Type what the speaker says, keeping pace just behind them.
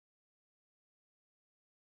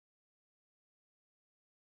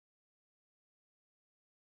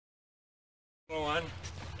On.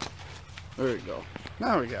 There we go.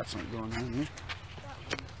 Now we got something going on here.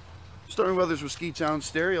 Stormy Weathers with Ski Town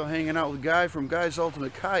Stereo, hanging out with Guy from Guy's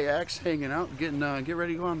Ultimate Kayaks, hanging out, get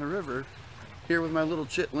ready to go on the river. Here with my little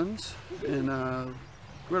chitlins, and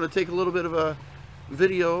we're going to take a little bit of a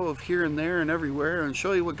video of here and there and everywhere and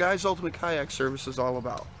show you what Guy's Ultimate Kayak Service is all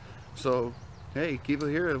about. So, hey, keep it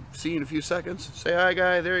here. I'll see you in a few seconds. Say hi,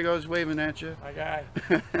 Guy. There he goes, waving at you. Hi, Guy.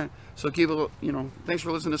 So keep it, thanks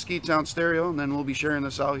for listening to Ski Town Stereo, and then we'll be sharing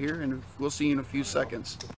this out here, and we'll see you in a few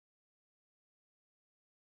seconds.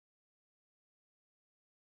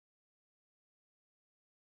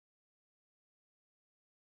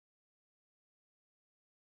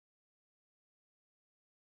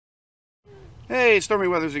 Hey, Stormy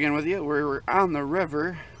Weathers again with you. We're on the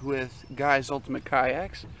river with Guy's Ultimate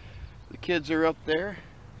Kayaks. The kids are up there,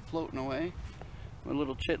 floating away. My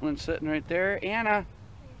little chitlin sitting right there. Anna,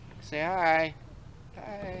 say hi.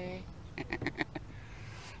 Hi.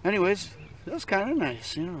 Anyways, that was kind of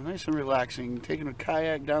nice, nice and relaxing. Taking a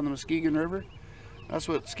kayak down the Muskegon River. That's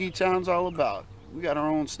what Ski Town's all about. We got our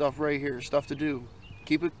own stuff right here, stuff to do.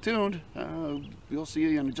 Keep it tuned. You'll see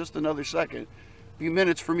you in just another second. A few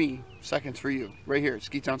minutes for me, seconds for you. Right here at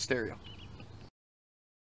Ski Town Stereo.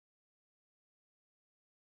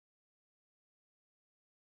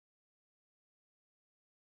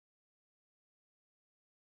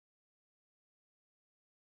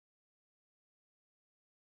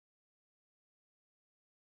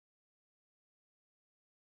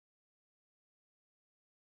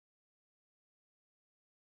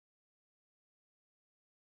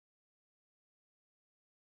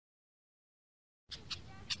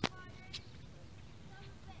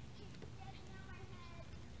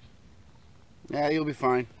 Yeah, you'll be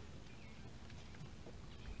fine.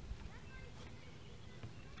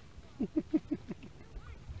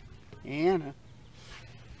 Anna,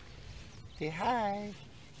 say hi.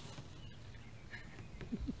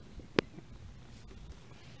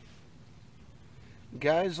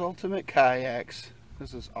 Guy's Ultimate Kayaks.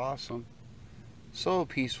 This is awesome. So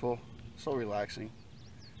peaceful, so relaxing.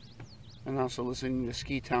 And also listening to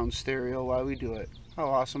Ski Town Stereo while we do it. How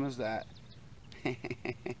awesome is that?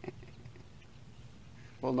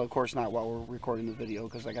 Well, no, of course not while we're recording the video,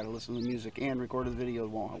 because I got to listen to the music and record the video.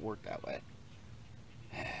 It won't work that way.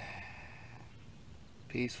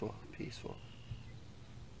 Peaceful, peaceful.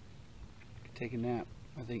 Take a nap.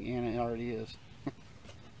 I think Anna already is.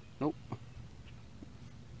 Nope.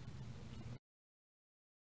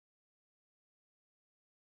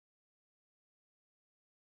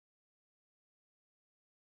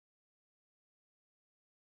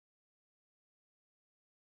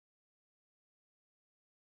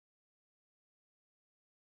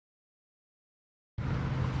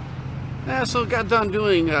 Yeah, so got done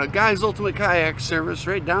doing Guy's Ultimate Kayak Service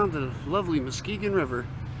right down to the lovely Muskegon River,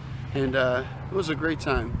 and it was a great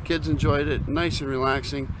time. Kids enjoyed it, nice and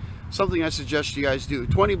relaxing. Something I suggest you guys do.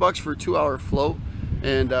 20 bucks for a 2-hour float,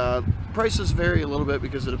 and prices vary a little bit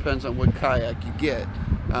because it depends on what kayak you get.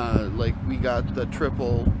 Like we got the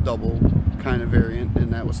triple, double kind of variant,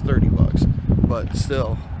 and that was 30 bucks. But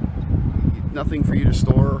still, nothing for you to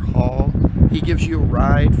store or haul. He gives you a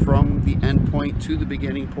ride from the end point to the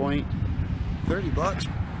beginning point. 30 bucks,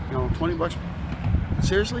 20 bucks.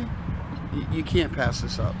 Seriously? You can't pass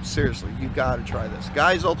this up. Seriously, you got to try this.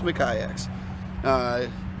 Guy's Ultimate Kayaks.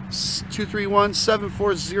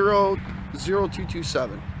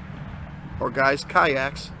 231-740-0227 or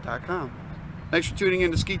guyskayaks.com. Thanks for tuning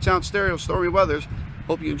in to Ski Town Stereo, Stormy Weathers.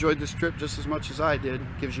 Hope you enjoyed this trip just as much as I did.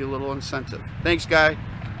 Gives you a little incentive. Thanks, Guy.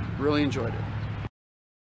 Really enjoyed it.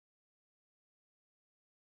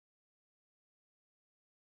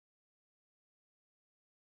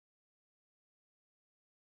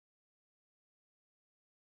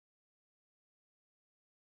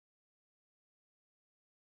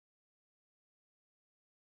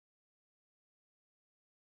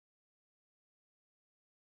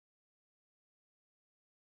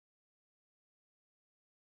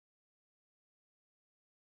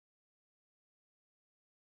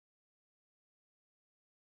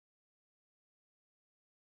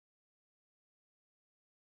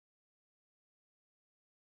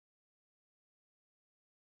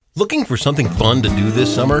 Looking for something fun to do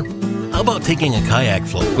this summer? How about taking a kayak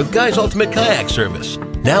float with Guy's Ultimate Kayak Service?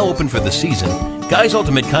 Now open for the season, Guy's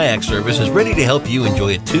Ultimate Kayak Service is ready to help you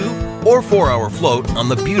enjoy a 2- or 4-hour float on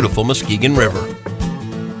the beautiful Muskegon River.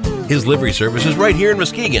 His livery service is right here in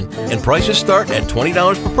Muskegon, and prices start at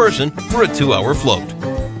 $20 per person for a 2-hour float.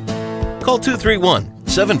 Call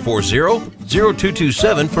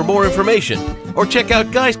 231-740-0227 for more information, or check out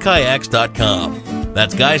guyskayaks.com.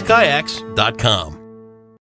 That's guyskayaks.com.